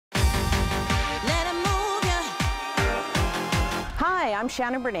I'm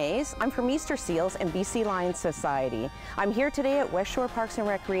Shannon Bernays. I'm from Easter Seals and BC Lions Society. I'm here today at West Shore Parks and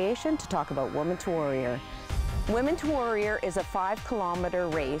Recreation to talk about Women2Warrior. Women2Warrior is a 5-kilometer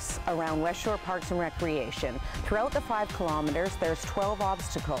race around West Shore Parks and Recreation. Throughout the 5 kilometers, there's 12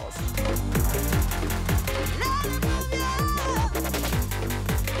 obstacles.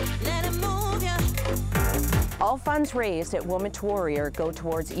 All funds raised at Women2Warrior go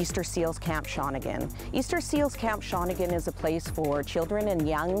towards Easter Seals Camp Shawnigan. Easter Seals Camp Shawnigan is a place for children and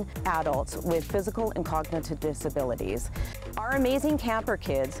young adults with physical and cognitive disabilities. Our amazing camper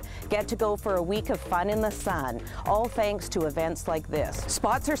kids get to go for a week of fun in the sun, all thanks to events like this.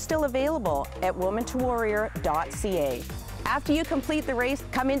 Spots are still available at women2warrior.ca. After you complete the race,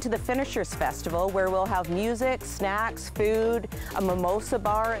 come into the Finishers Festival where we'll have music, snacks, food, a mimosa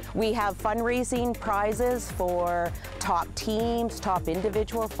bar. We have fundraising prizes for top teams, top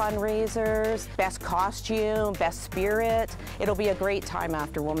individual fundraisers, best costume, best spirit. It'll be a great time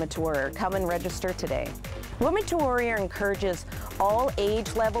after Women2Warrior. Come and register today. Women2Warrior encourages all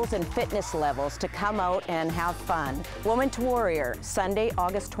age levels and fitness levels to come out and have fun. Women2Warrior, Sunday,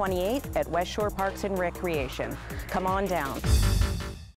 August 28th at West Shore Parks and Recreation. Come on down.